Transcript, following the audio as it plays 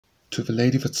To the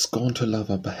lady that scorned her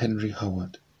lover by Henry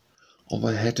Howard. All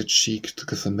I had a cheek to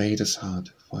give a maid his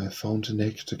heart, for I found a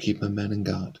neck to keep my man in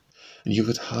guard. And you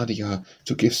that hardy are,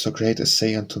 to give so great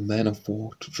assay unto man of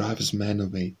war, to drive his man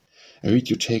away. I read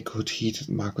you take good heed at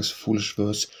Marcus' foolish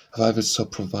verse, for I will so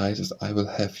provide as I will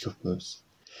have your verse.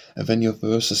 And when your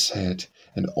verse is said,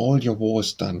 and all your war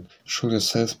is done, shall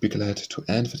yourself be glad to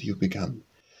end what you begun.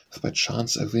 If by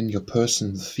chance I win your person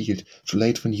in the field, too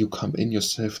late when you come in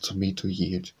yourself to me to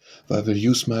yield. For I will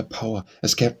use my power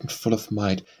as captain full of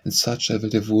might, and such I will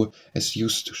devour as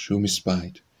used to shew me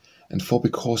spite. And for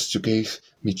because you gave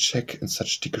me check in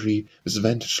such degree, this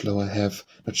vantage low I have,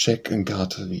 no check and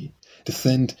guard to thee.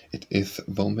 Defend it if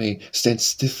thou may, stand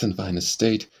stiff in thine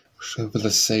estate, which will I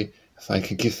say, if I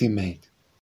can give thee maid.